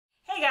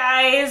Hey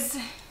guys!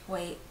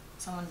 Wait,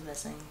 someone's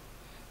missing.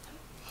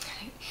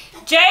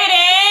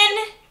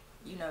 Jaden!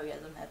 You know he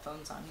has them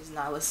headphones on. He's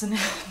not listening.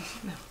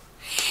 No.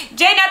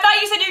 Jaden, I thought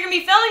you said you were going to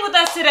be filming with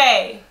us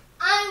today.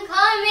 I'm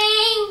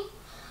coming!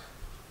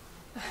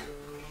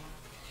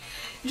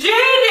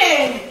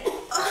 Jaden!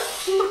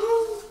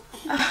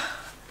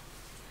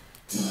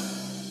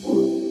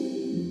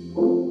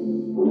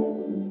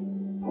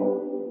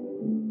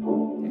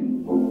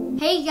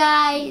 Hey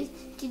guys,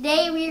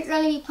 today we're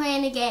going to be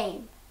playing a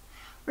game.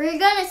 We're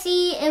going to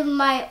see if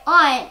my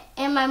aunt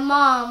and my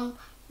mom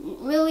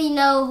really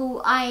know who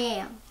I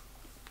am.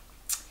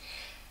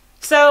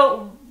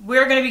 So,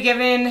 we're going to be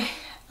given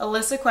a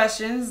list of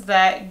questions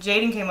that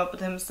Jaden came up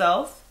with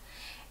himself,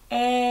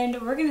 and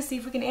we're going to see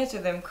if we can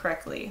answer them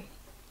correctly.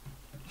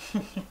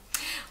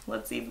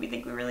 Let's see if we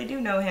think we really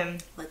do know him.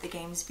 Let the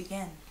games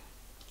begin.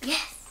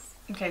 Yes.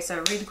 Okay, so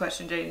read the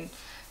question, Jaden.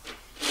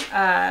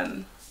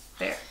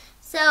 There.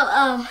 So,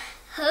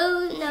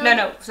 who knows?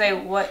 No, say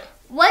what.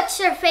 What's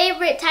your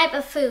favorite type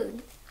of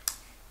food?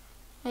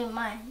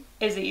 Mine.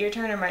 Is it your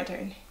turn or my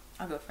turn?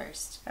 I'll go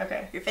first.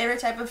 Okay. Your favorite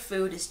type of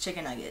food is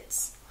chicken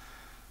nuggets.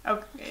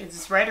 Okay, is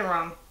this right or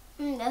wrong?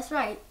 That's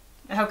right.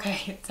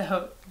 Okay,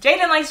 so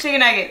Jaden likes chicken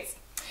nuggets.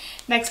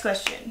 Next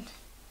question.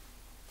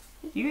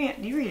 You read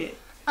it.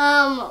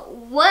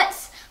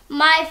 What's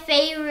my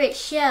favorite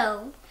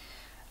show?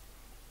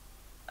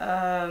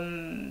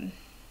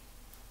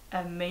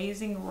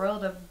 Amazing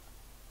World of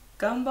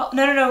Gumball.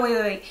 No,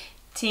 wait.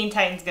 Teen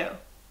Titans Go.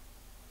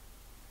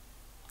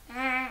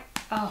 Oh.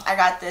 I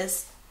got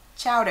this.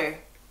 Chowder.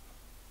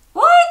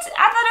 What?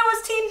 I thought it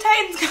was Teen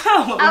Titans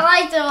Go. I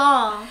like them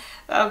all.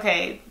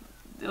 Okay,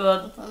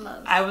 well, The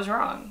most. I was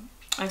wrong.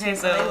 Okay,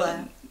 so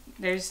Layla.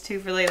 there's 2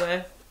 for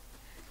Layla.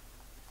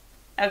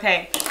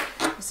 Okay,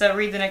 so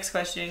read the next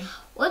question.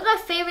 What's my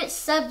favorite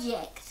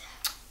subject?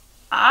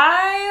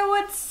 I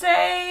would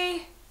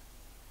say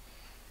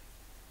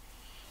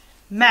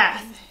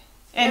math.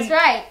 And That's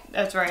right.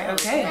 That's right.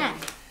 Okay.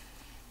 Math.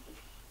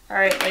 All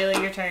right, Layla,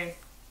 your turn.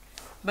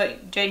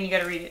 But Jaden, you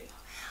gotta read it.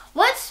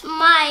 What's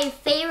my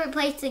favorite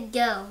place to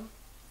go?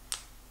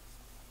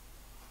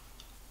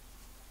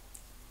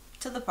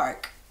 To the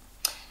park.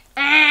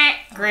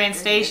 Grand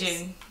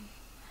Station.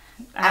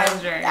 I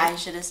was right. I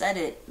should have said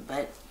it,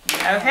 but...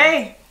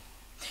 Okay.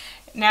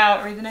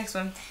 Now read the next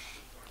one.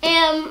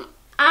 Am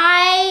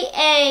I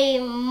a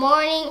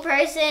morning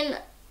person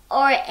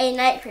or a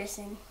night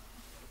person?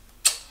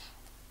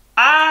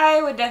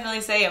 I would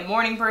definitely say a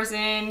morning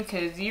person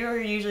because you're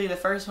usually the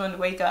first one to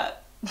wake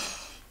up.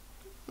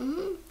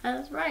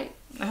 That's right.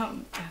 Oh,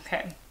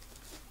 okay.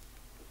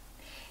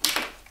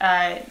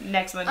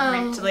 Next one,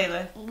 read to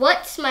Layla.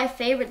 What's my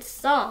favorite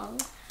song?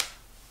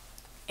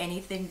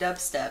 Anything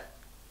dubstep.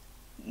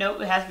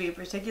 Nope, it has to be a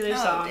particular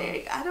Oh, song.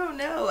 dang. I don't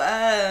know.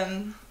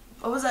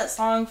 What was that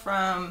song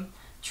from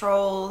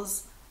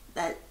Trolls?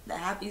 That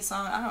happy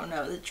song? I don't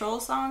know. The Troll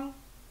song?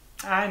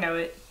 I know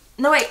it.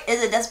 No, wait.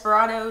 Is it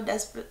Desperado?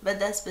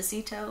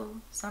 Despacito?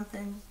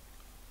 Something?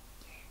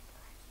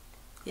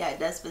 Yeah,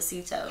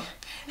 Despacito.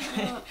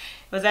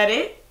 Was that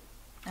it?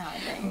 Oh,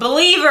 dang.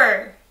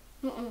 Believer.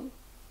 Mm-mm.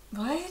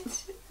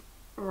 What?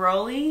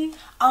 Rolly?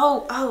 Oh,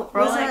 what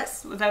was that?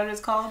 Rolex? Was that what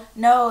it's called?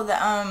 No, the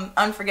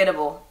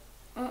Unforgettable.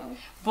 Mm-mm.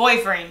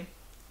 Boyfriend.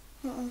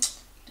 Mm-mm.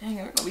 Dang,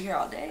 we're gonna be here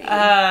all day.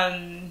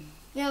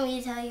 You want me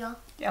to tell y'all?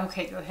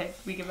 Okay, go ahead.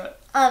 We give up.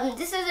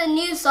 This is a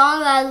new song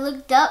that I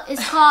looked up.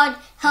 It's called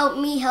 "Help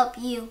Me Help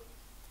You"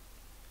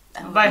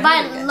 By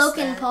by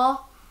Logan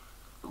Paul.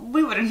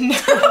 We would have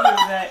never knew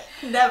that.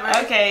 Never.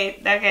 Okay.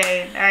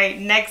 All right,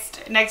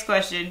 next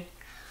question.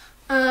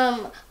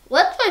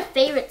 What's my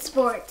favorite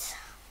sport?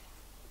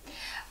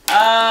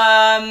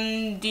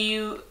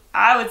 I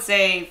would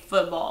say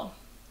football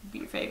would be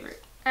your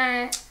favorite.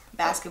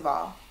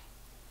 Basketball.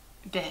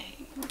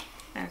 Dang.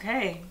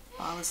 Okay.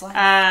 All is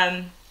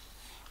life.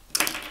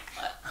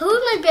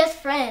 Who's my best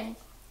friend?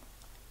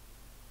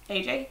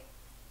 AJ?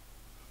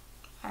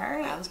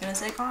 Alright. I was gonna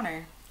say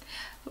Connor.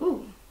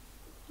 Ooh.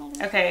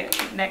 Okay,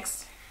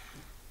 next.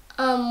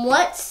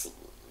 What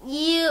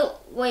you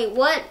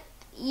want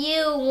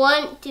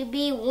to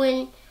be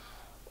when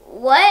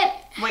what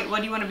Wait, what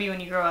do you want to be when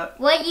you grow up?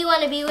 what you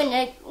want to be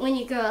when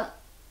you grow up?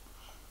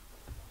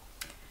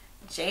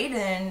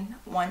 Jaden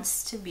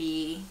wants to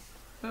be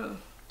Ooh.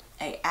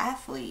 an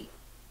athlete.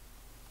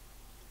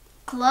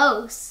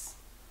 Close.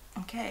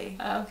 Okay.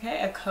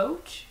 Okay, a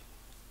coach?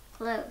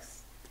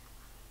 Close.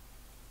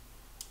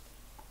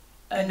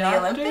 A In the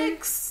doctor?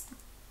 Olympics?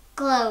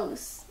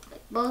 Close.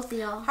 Like both of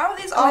y'all. How are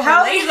these all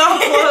How are related? these all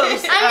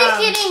close? I'm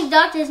just kidding.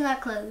 Doctor's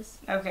not close.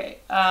 Okay,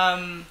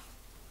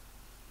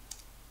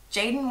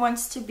 Jaden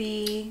wants to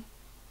be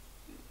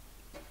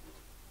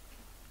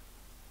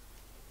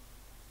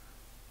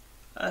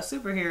a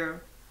superhero.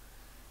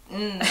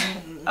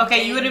 Mm,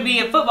 Okay, you want to be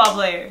a football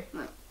player.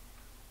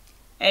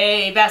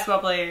 A basketball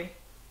player.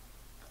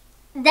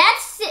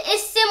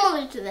 It's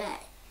similar to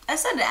that, I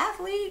said an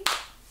athlete.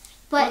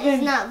 but Okay.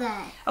 it's not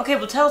that. Okay,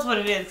 well tell us what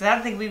it is, because I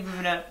don't think we've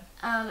given up.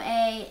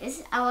 I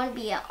want to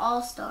be an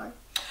all-star.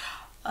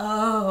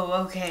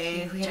 Oh,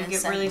 okay. We gotta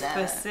Just get really like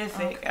that.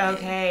 specific.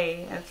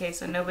 Okay. Okay,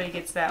 so nobody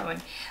gets that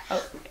one.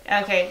 Oh,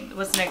 okay,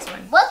 what's the next one?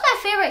 What's my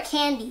favorite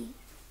candy?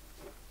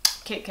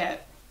 Kit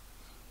Kat.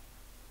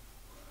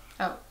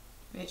 Oh,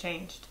 it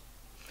changed.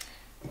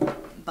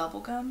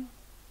 Bubblegum?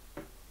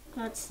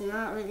 That's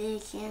not really a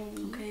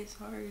candy. Okay,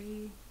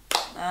 sorry.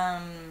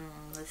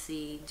 Let's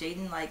see.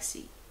 Jaden likes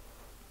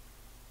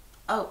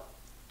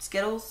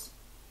Skittles?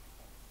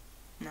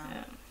 No.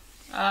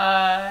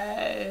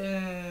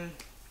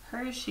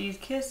 Hershey's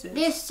Kisses.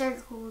 They're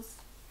circles.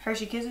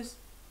 Hershey Kisses?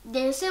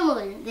 They're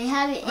similar. They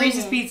have it in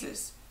Reese's it.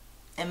 Pieces.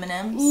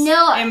 M&M's?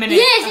 No. M&Ms.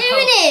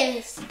 Yes,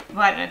 M&Ms.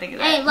 Why didn't I think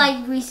of I that?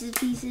 like Reese's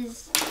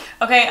Pieces.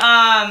 Okay,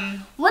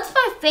 What's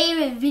my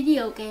favorite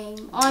video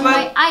game on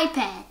What? my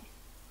iPad?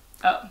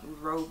 oh,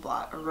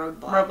 Roadblocks.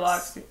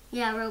 Roblox.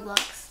 Yeah,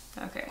 Roblox.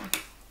 Okay.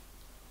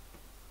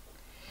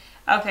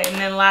 Okay, and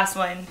then last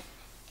one.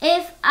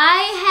 If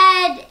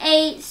I had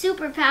a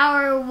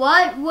superpower,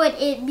 what would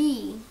it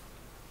be?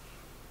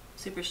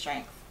 Super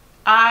strength.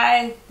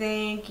 I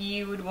think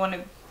you would want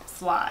to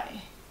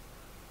fly.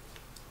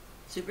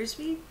 Super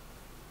speed?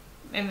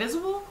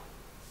 Invisible?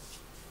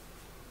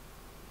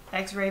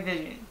 X-ray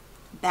vision.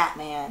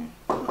 Batman.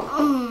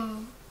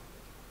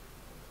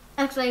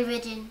 X-ray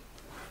vision.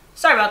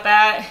 Sorry about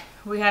that.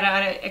 We had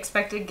an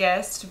unexpected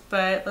guest,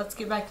 but let's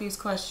get back to these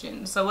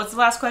questions. So what's the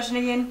last question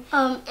again?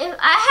 If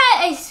I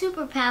had a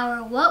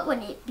superpower, what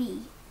would it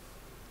be?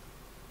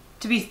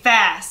 To be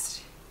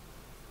fast.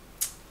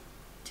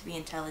 To be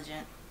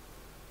intelligent.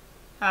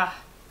 Ah,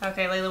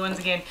 okay, Layla wins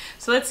again.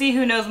 So let's see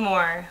who knows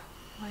more.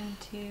 1,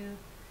 2,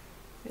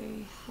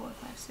 3, 4,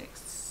 5,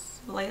 6.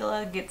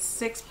 Layla gets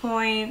 6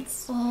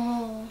 points.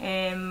 Oh.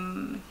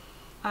 And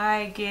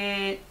I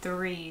get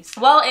 3.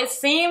 Well, it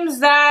seems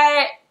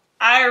that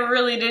I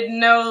really didn't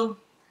know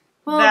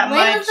that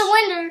Layla's much the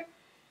winner.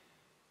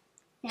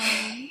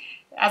 Yeah.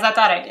 as I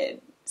thought I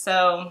did.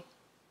 So,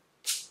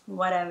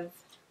 whatever.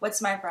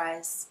 What's my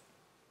prize?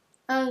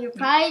 Your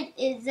prize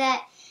is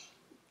that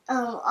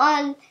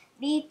on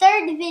the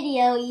third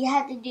video you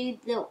have to do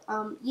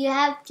you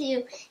have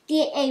to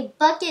get a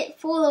bucket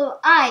full of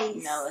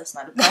ice. No, that's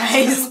not a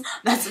prize.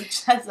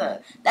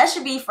 That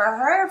should be for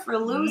her for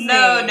losing.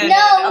 No. A bucket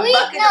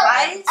of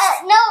ice?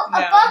 No,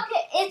 a No.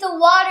 bucket is a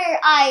water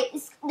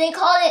ice. They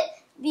call it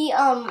the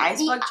Ice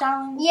the, bucket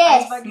challenge?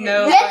 Yes. Ice bucket?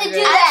 No. You have to do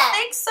I that. I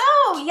think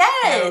so.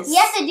 Yes. You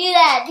have to do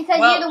that because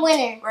Well, you're the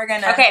winner. We're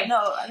gonna. Okay. No,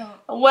 I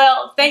don't.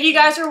 Well, thank you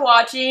guys for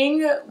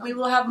watching. We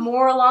will have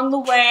more along the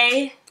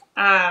way.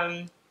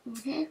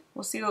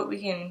 We'll see what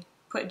we can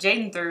put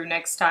Jaden through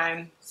next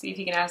time. See if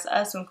he can ask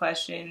us some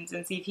questions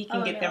and see if he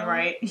can get them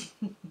right.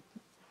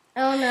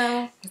 Oh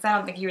no. Because I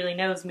don't think he really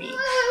knows me.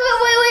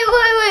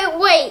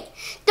 Wait.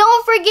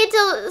 Don't forget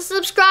to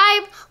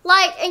subscribe,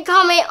 like, and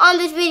comment on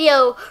this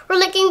video. We're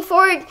looking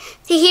forward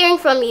to hearing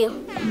from you.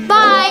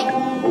 Bye.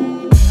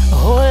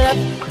 Hold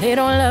up, they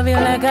don't love you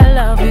like I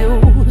love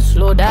you.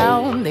 Slow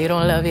down, they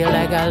don't love you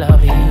like I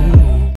love you.